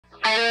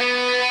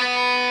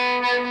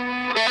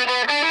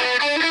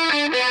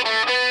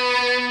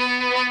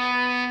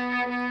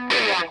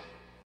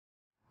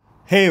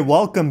Hey,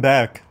 welcome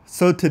back.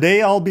 So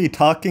today I'll be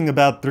talking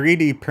about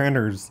 3D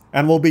printers,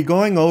 and we'll be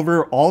going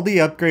over all the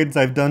upgrades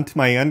I've done to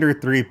my Ender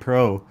 3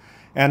 Pro,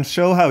 and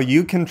show how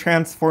you can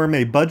transform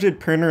a budget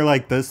printer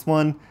like this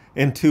one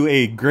into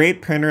a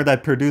great printer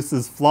that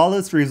produces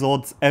flawless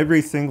results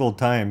every single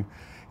time.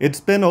 It's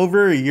been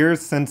over a year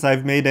since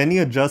I've made any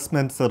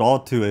adjustments at all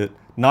to it,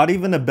 not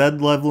even a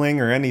bed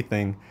leveling or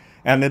anything,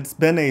 and it's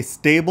been a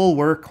stable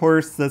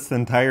workhorse this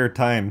entire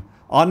time.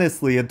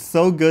 Honestly, it's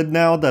so good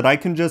now that I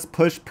can just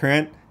push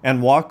print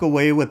and walk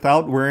away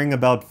without worrying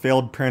about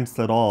failed prints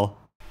at all.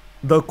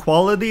 The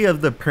quality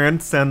of the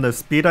prints and the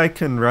speed I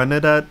can run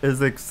it at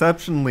is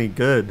exceptionally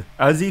good,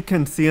 as you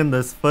can see in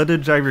this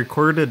footage I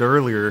recorded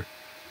earlier.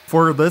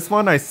 For this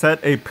one I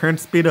set a print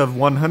speed of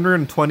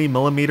 120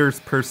 millimeters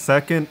per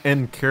second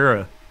in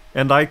Kira,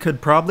 and I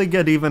could probably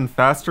get even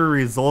faster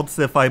results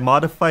if I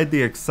modified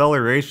the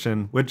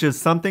acceleration, which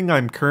is something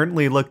I'm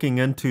currently looking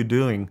into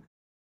doing.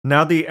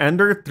 Now, the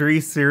Ender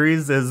 3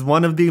 series is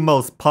one of the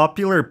most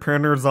popular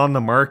printers on the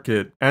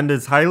market and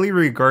is highly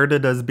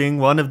regarded as being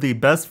one of the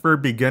best for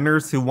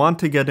beginners who want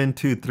to get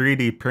into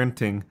 3D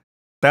printing.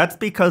 That's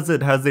because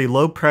it has a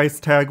low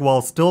price tag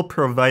while still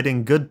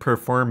providing good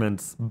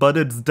performance, but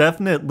it's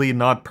definitely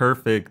not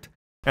perfect,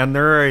 and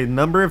there are a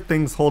number of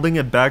things holding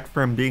it back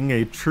from being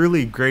a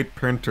truly great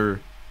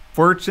printer.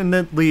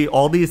 Fortunately,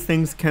 all these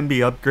things can be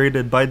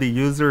upgraded by the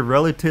user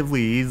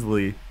relatively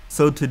easily.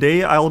 So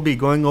today I'll be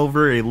going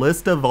over a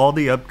list of all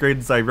the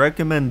upgrades I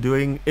recommend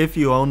doing if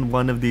you own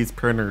one of these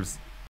printers.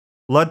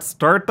 Let's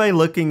start by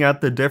looking at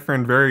the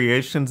different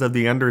variations of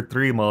the Ender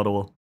 3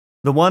 model.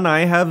 The one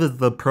I have is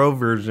the Pro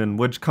version,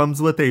 which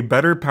comes with a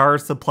better power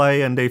supply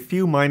and a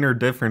few minor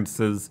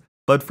differences,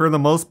 but for the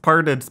most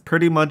part it's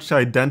pretty much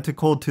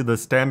identical to the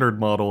standard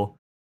model.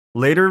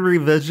 Later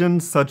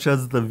revisions such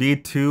as the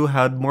V2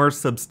 had more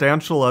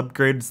substantial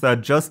upgrades that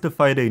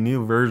justified a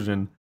new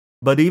version.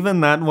 But even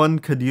that one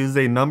could use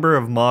a number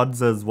of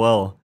mods as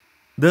well.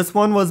 This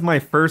one was my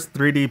first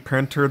 3D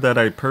printer that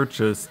I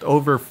purchased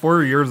over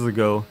 4 years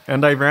ago,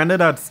 and I ran it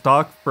at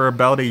stock for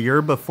about a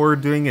year before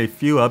doing a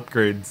few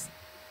upgrades.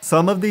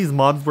 Some of these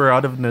mods were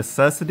out of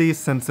necessity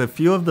since a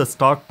few of the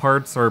stock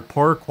parts are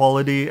poor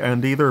quality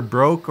and either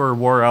broke or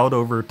wore out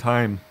over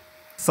time.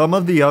 Some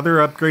of the other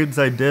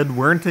upgrades I did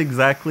weren't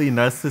exactly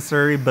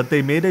necessary, but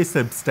they made a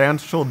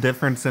substantial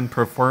difference in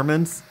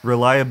performance,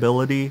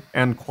 reliability,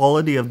 and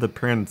quality of the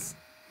prints.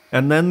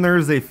 And then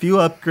there's a few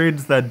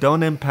upgrades that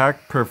don't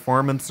impact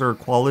performance or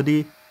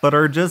quality, but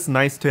are just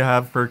nice to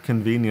have for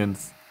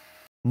convenience.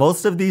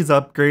 Most of these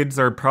upgrades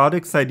are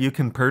products that you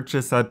can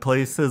purchase at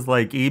places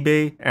like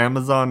eBay,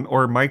 Amazon,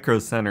 or Micro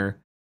Center,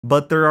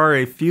 but there are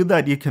a few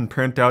that you can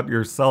print out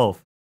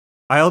yourself.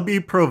 I'll be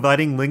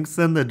providing links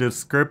in the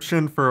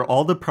description for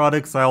all the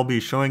products I'll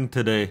be showing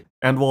today,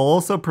 and will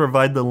also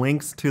provide the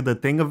links to the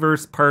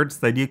Thingiverse parts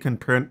that you can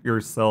print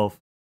yourself.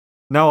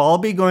 Now I'll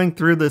be going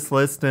through this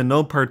list in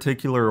no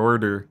particular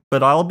order,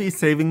 but I'll be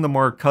saving the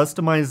more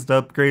customized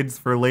upgrades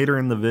for later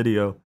in the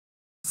video.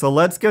 So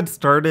let's get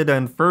started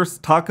and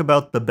first talk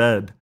about the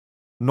bed.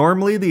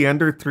 Normally the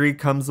Ender 3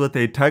 comes with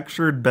a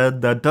textured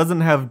bed that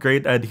doesn't have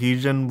great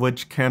adhesion,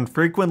 which can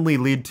frequently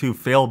lead to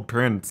failed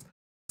prints.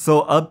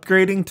 So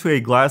upgrading to a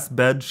glass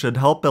bed should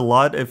help a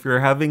lot if you're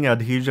having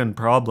adhesion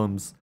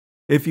problems.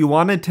 If you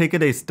want to take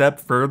it a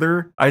step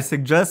further, I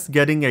suggest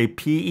getting a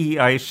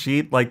PEI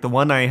sheet like the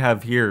one I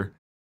have here.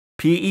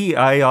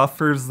 PEI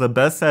offers the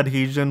best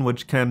adhesion,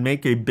 which can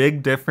make a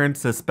big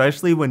difference,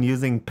 especially when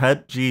using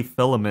PETG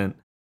filament.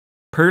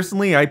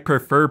 Personally, I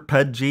prefer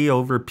PETG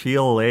over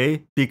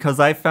PLA because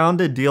I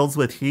found it deals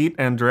with heat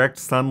and direct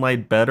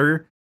sunlight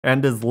better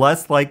and is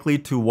less likely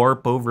to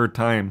warp over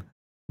time.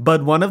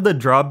 But one of the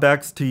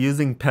drawbacks to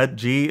using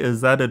PETG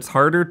is that it's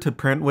harder to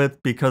print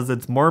with because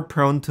it's more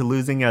prone to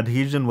losing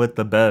adhesion with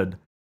the bed.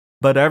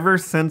 But ever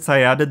since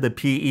I added the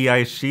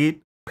PEI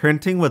sheet,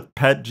 printing with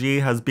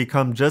PETG has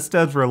become just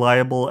as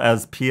reliable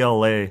as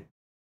PLA.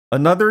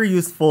 Another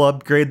useful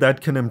upgrade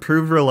that can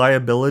improve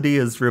reliability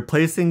is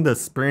replacing the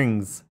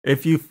springs.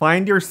 If you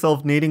find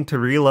yourself needing to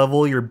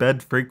re-level your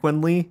bed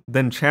frequently,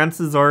 then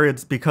chances are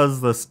it's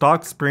because the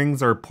stock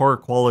springs are poor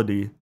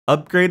quality.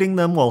 Upgrading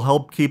them will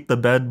help keep the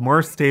bed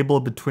more stable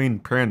between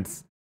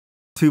prints.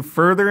 To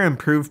further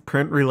improve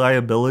print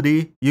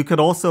reliability, you could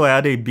also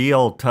add a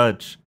BL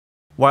touch.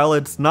 While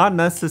it's not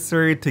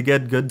necessary to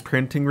get good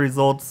printing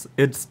results,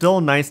 it's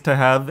still nice to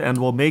have and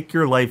will make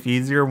your life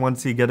easier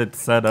once you get it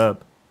set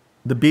up.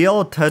 The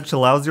BL touch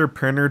allows your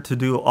printer to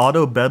do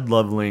auto bed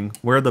leveling,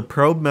 where the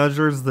probe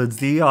measures the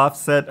Z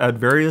offset at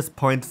various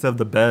points of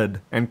the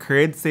bed and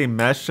creates a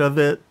mesh of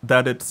it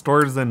that it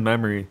stores in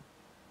memory.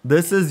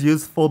 This is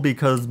useful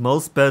because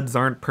most beds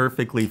aren't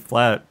perfectly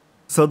flat,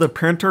 so the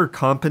printer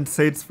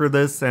compensates for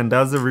this, and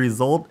as a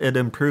result it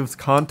improves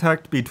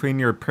contact between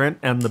your print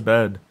and the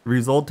bed,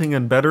 resulting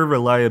in better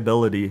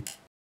reliability.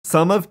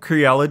 Some of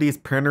Creality's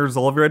printers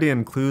already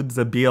includes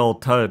a BL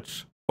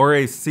touch, or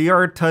a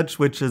CR touch,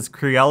 which is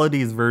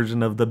Creality's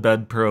version of the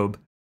bed probe,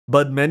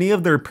 but many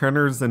of their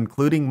printers,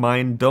 including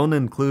mine, don't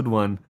include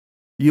one.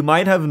 You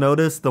might have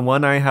noticed the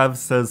one I have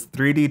says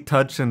 3D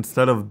Touch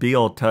instead of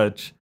BL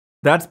Touch.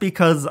 That's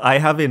because I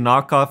have a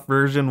knockoff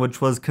version which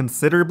was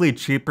considerably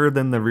cheaper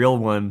than the real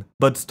one,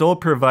 but still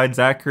provides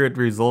accurate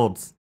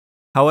results.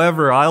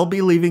 However, I'll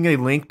be leaving a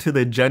link to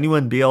the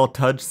genuine BL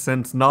Touch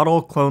since not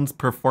all clones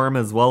perform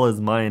as well as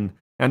mine,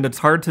 and it's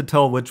hard to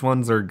tell which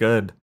ones are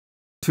good.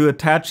 To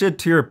attach it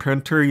to your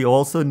printer, you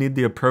also need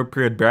the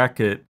appropriate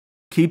bracket.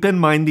 Keep in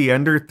mind the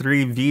Ender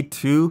 3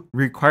 V2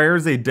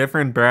 requires a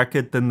different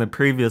bracket than the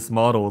previous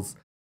models.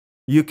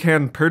 You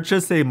can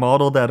purchase a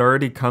model that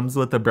already comes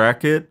with a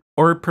bracket,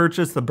 or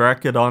purchase the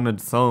bracket on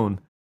its own,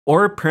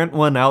 or print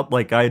one out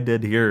like I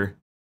did here.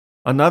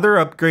 Another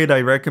upgrade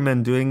I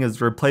recommend doing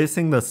is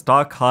replacing the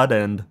stock hot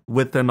end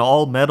with an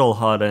all-metal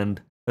hot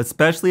end,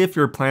 especially if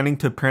you're planning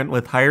to print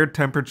with higher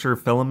temperature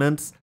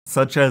filaments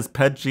such as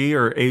PETG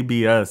or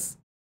ABS.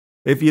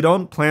 If you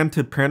don't plan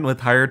to print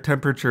with higher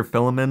temperature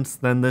filaments,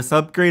 then this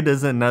upgrade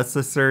isn't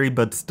necessary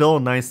but still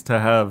nice to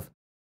have.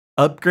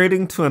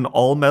 Upgrading to an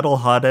all-metal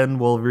hot end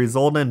will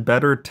result in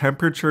better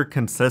temperature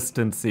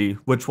consistency,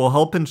 which will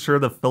help ensure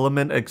the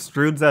filament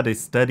extrudes at a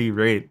steady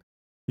rate.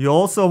 You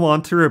also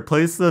want to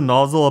replace the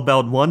nozzle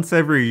about once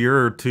every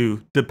year or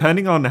two,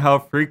 depending on how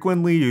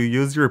frequently you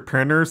use your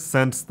printer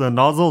since the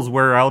nozzles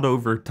wear out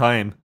over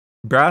time.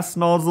 Brass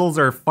nozzles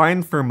are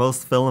fine for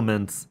most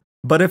filaments,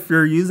 but if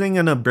you're using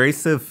an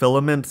abrasive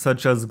filament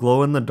such as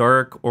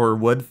glow-in-the-dark or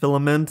wood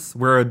filaments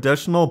where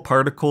additional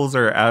particles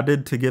are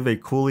added to give a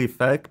cool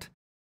effect,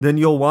 then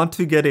you'll want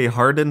to get a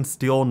hardened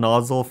steel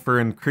nozzle for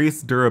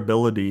increased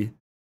durability.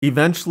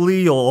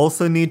 Eventually, you'll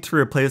also need to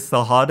replace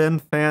the hot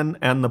end fan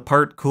and the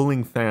part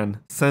cooling fan,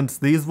 since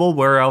these will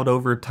wear out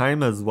over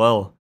time as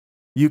well.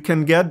 You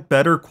can get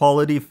better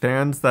quality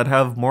fans that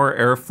have more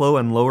airflow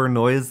and lower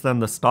noise than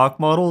the stock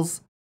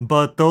models,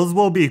 but those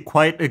will be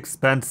quite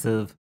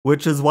expensive,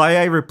 which is why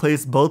I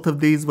replaced both of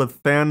these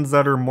with fans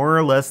that are more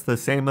or less the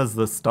same as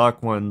the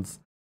stock ones.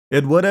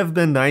 It would have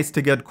been nice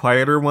to get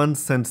quieter ones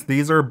since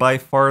these are by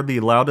far the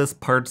loudest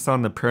parts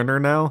on the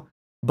printer now,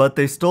 but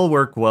they still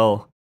work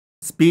well.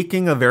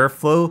 Speaking of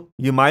airflow,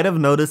 you might have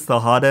noticed the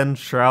hot end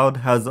shroud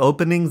has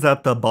openings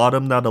at the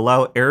bottom that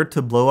allow air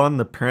to blow on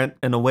the print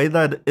in a way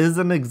that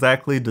isn't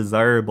exactly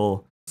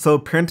desirable. So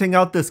printing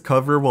out this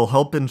cover will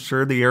help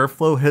ensure the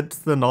airflow hits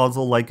the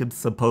nozzle like it's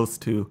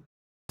supposed to.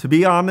 To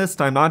be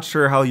honest, I'm not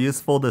sure how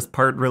useful this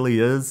part really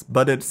is,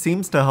 but it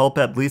seems to help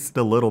at least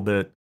a little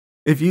bit.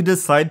 If you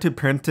decide to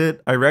print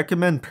it, I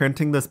recommend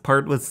printing this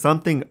part with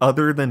something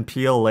other than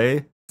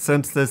PLA,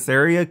 since this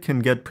area can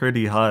get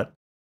pretty hot.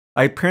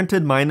 I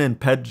printed mine in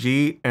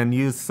PETG and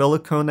used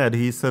silicone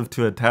adhesive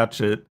to attach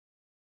it.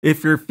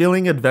 If you're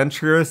feeling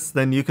adventurous,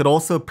 then you could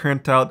also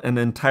print out an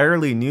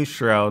entirely new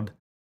shroud.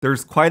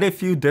 There's quite a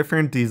few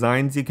different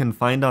designs you can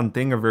find on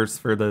Thingiverse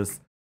for this,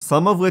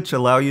 some of which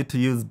allow you to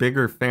use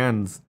bigger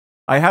fans.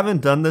 I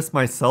haven't done this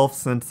myself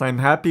since I'm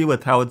happy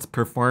with how it's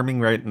performing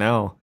right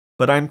now,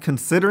 but I'm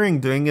considering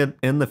doing it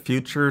in the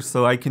future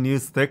so I can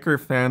use thicker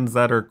fans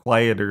that are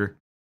quieter.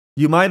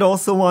 You might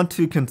also want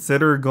to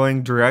consider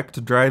going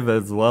direct drive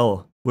as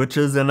well, which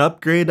is an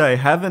upgrade I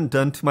haven't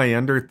done to my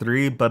Ender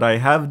 3 but I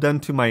have done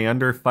to my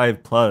Ender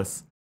 5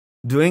 Plus.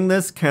 Doing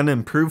this can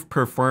improve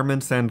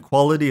performance and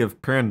quality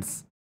of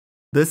prints.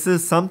 This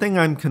is something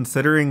I'm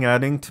considering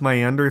adding to my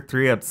Ender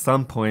 3 at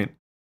some point,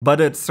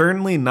 but it's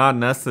certainly not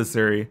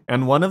necessary,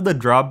 and one of the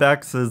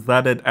drawbacks is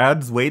that it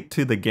adds weight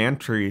to the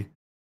gantry.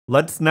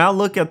 Let's now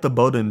look at the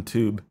Bowden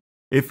tube.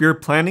 If you're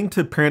planning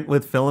to print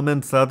with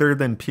filaments other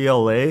than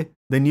PLA,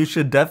 then you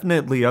should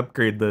definitely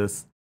upgrade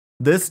this.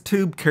 This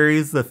tube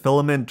carries the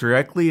filament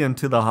directly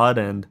into the hot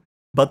end,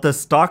 but the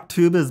stock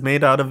tube is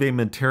made out of a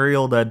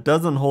material that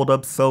doesn't hold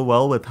up so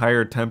well with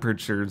higher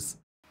temperatures.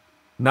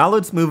 Now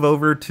let's move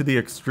over to the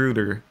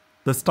extruder.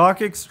 The stock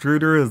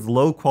extruder is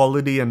low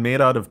quality and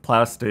made out of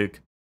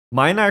plastic.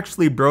 Mine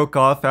actually broke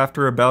off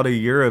after about a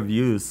year of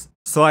use,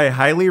 so I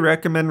highly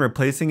recommend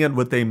replacing it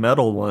with a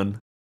metal one.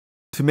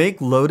 To make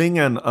loading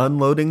and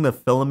unloading the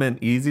filament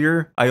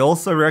easier, I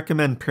also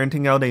recommend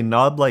printing out a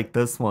knob like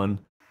this one.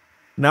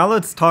 Now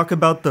let's talk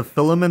about the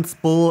filament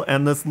spool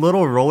and this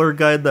little roller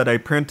guide that I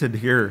printed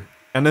here.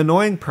 An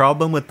annoying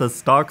problem with the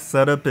stock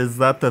setup is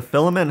that the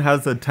filament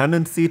has a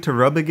tendency to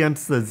rub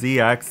against the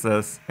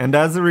Z-axis, and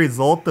as a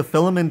result the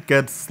filament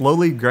gets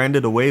slowly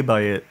grinded away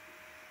by it.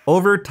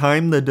 Over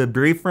time, the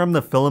debris from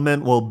the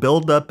filament will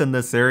build up in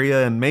this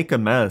area and make a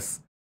mess.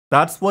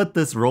 That's what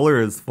this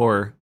roller is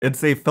for.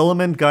 It's a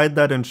filament guide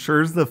that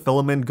ensures the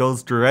filament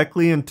goes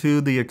directly into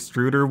the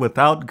extruder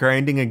without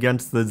grinding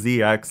against the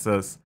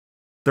Z-axis.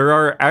 There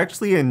are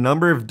actually a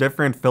number of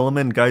different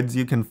filament guides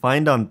you can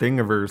find on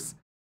Thingiverse.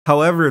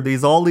 However,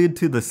 these all lead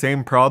to the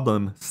same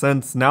problem,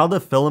 since now the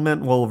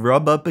filament will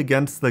rub up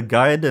against the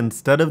guide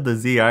instead of the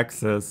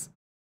Z-axis.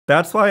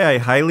 That's why I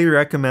highly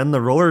recommend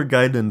the roller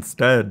guide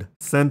instead,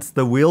 since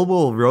the wheel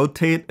will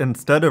rotate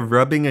instead of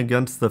rubbing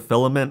against the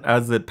filament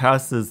as it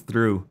passes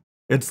through.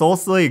 It's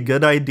also a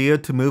good idea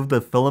to move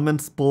the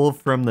filament spool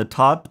from the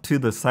top to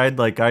the side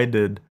like I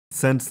did,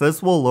 since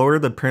this will lower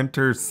the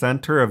printer's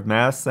center of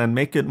mass and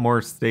make it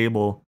more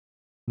stable.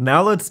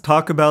 Now let's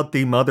talk about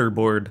the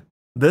motherboard.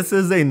 This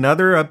is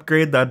another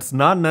upgrade that's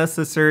not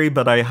necessary,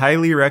 but I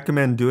highly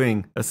recommend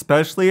doing,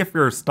 especially if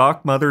your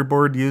stock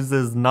motherboard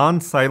uses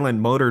non-silent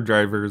motor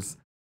drivers.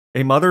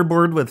 A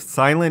motherboard with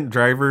silent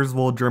drivers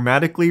will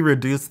dramatically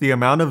reduce the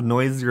amount of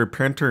noise your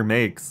printer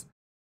makes.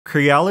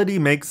 Creality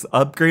makes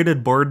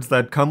upgraded boards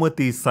that come with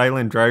these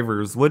silent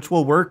drivers, which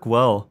will work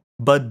well.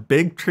 But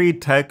Big Tree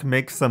Tech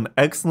makes some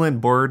excellent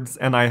boards,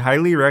 and I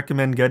highly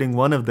recommend getting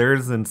one of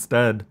theirs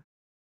instead.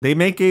 They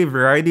make a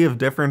variety of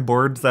different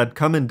boards that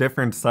come in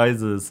different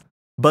sizes,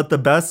 but the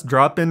best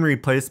drop-in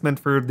replacement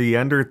for the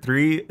Ender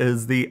 3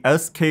 is the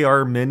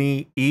SKR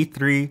Mini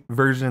E3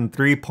 version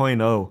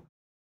 3.0.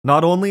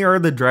 Not only are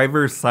the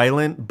drivers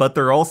silent, but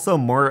they're also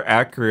more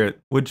accurate,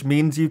 which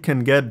means you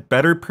can get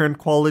better print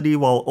quality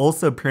while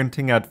also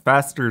printing at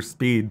faster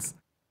speeds.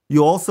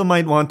 You also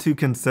might want to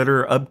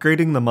consider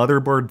upgrading the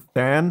motherboard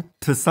fan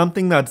to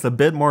something that's a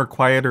bit more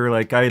quieter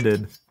like I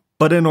did.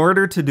 But in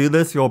order to do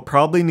this, you'll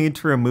probably need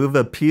to remove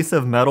a piece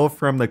of metal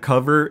from the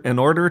cover in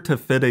order to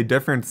fit a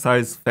different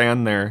size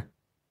fan there.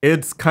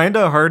 It's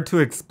kinda hard to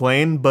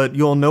explain, but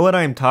you'll know what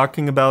I'm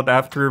talking about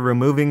after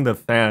removing the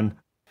fan.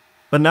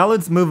 But now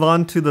let's move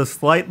on to the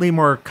slightly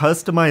more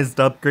customized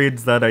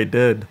upgrades that I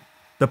did.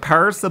 The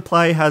power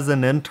supply has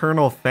an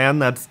internal fan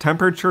that's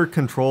temperature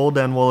controlled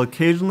and will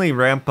occasionally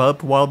ramp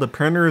up while the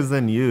printer is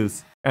in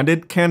use, and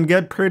it can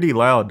get pretty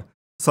loud.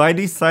 So I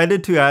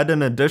decided to add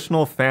an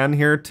additional fan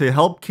here to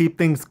help keep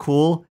things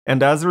cool,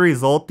 and as a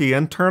result the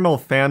internal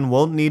fan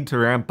won't need to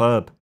ramp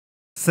up.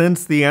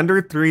 Since the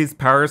Ender 3's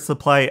power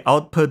supply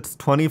outputs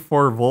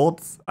 24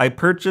 volts, I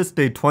purchased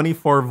a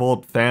 24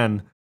 volt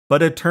fan,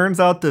 but it turns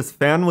out this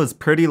fan was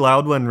pretty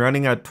loud when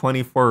running at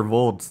 24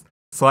 volts,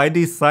 so I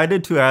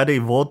decided to add a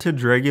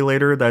voltage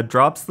regulator that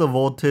drops the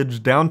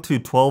voltage down to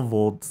 12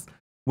 volts,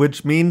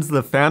 which means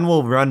the fan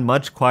will run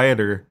much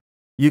quieter.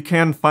 You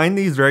can find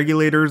these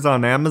regulators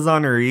on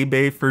Amazon or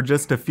eBay for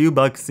just a few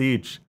bucks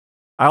each.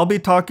 I'll be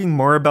talking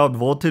more about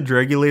voltage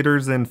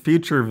regulators in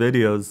future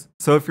videos,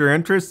 so if you're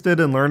interested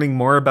in learning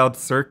more about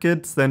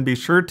circuits, then be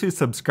sure to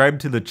subscribe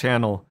to the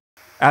channel.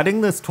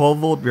 Adding this 12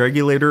 volt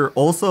regulator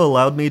also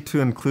allowed me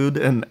to include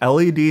an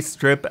LED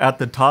strip at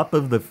the top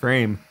of the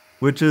frame,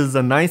 which is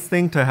a nice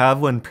thing to have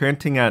when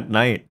printing at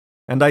night,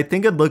 and I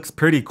think it looks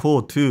pretty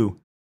cool too.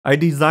 I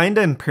designed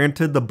and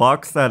printed the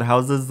box that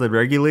houses the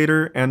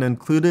regulator and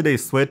included a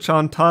switch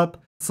on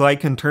top so I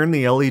can turn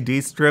the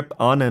LED strip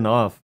on and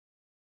off.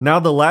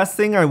 Now the last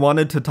thing I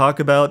wanted to talk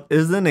about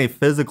isn't a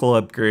physical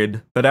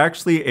upgrade, but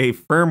actually a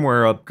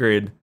firmware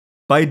upgrade.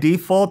 By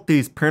default,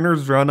 these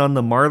printers run on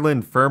the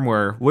Marlin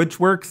firmware, which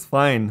works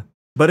fine.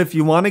 But if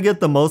you want to get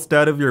the most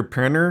out of your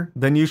printer,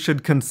 then you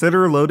should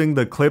consider loading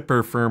the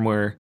Klipper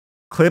firmware.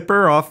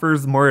 Klipper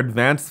offers more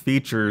advanced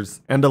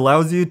features and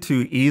allows you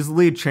to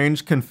easily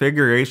change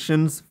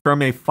configurations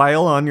from a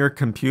file on your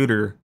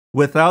computer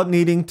without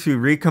needing to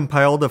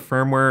recompile the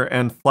firmware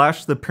and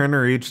flash the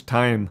printer each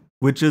time,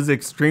 which is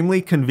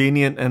extremely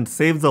convenient and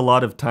saves a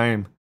lot of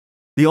time.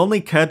 The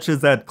only catch is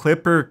that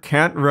Klipper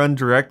can't run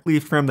directly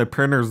from the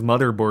printer's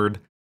motherboard.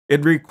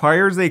 It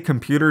requires a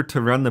computer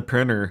to run the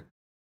printer.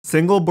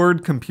 Single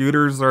board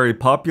computers are a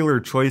popular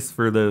choice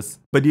for this,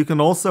 but you can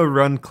also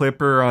run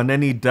Klipper on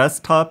any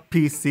desktop,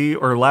 PC,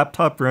 or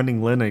laptop running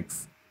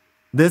Linux.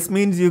 This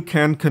means you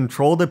can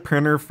control the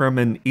printer from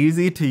an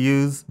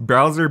easy-to-use,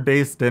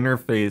 browser-based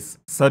interface,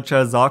 such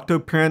as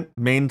Octoprint,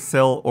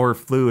 Mainsail, or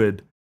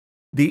Fluid.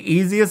 The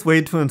easiest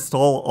way to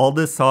install all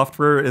this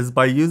software is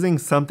by using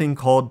something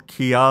called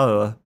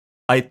Kia.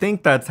 I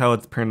think that's how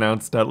it's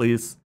pronounced at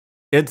least.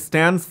 It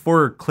stands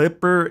for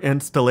Klipper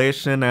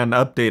Installation and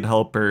Update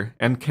Helper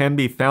and can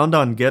be found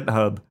on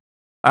GitHub.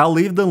 I'll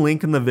leave the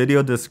link in the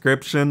video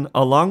description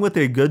along with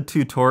a good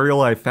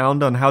tutorial I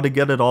found on how to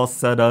get it all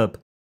set up.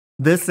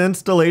 This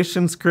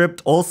installation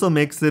script also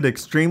makes it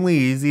extremely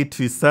easy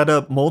to set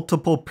up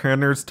multiple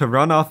printers to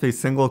run off a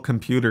single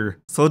computer,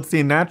 so it's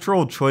a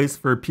natural choice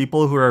for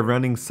people who are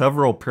running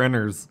several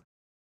printers.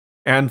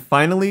 And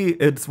finally,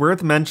 it's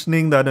worth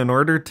mentioning that in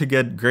order to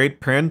get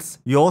great prints,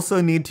 you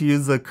also need to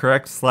use the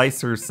correct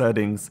slicer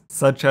settings,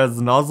 such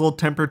as nozzle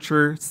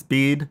temperature,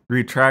 speed,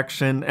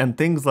 retraction, and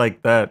things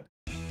like that.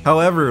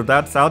 However,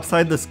 that's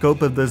outside the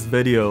scope of this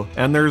video,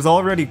 and there's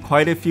already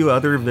quite a few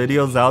other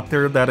videos out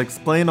there that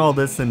explain all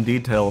this in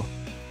detail.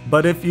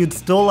 But if you'd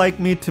still like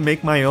me to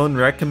make my own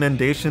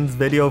recommendations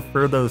video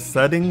for those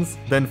settings,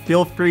 then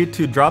feel free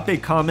to drop a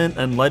comment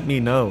and let me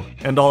know,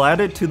 and I'll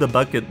add it to the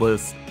bucket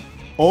list.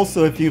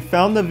 Also, if you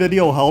found the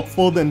video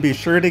helpful, then be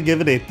sure to give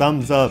it a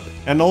thumbs up,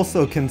 and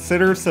also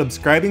consider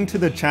subscribing to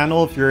the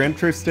channel if you're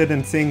interested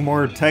in seeing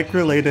more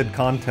tech-related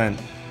content.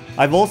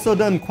 I've also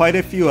done quite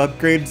a few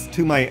upgrades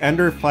to my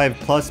Ender 5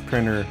 Plus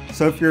printer,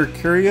 so if you're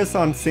curious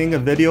on seeing a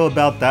video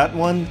about that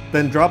one,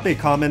 then drop a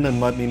comment and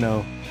let me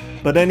know.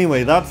 But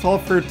anyway, that's all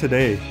for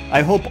today.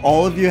 I hope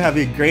all of you have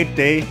a great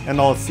day,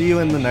 and I'll see you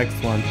in the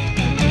next one.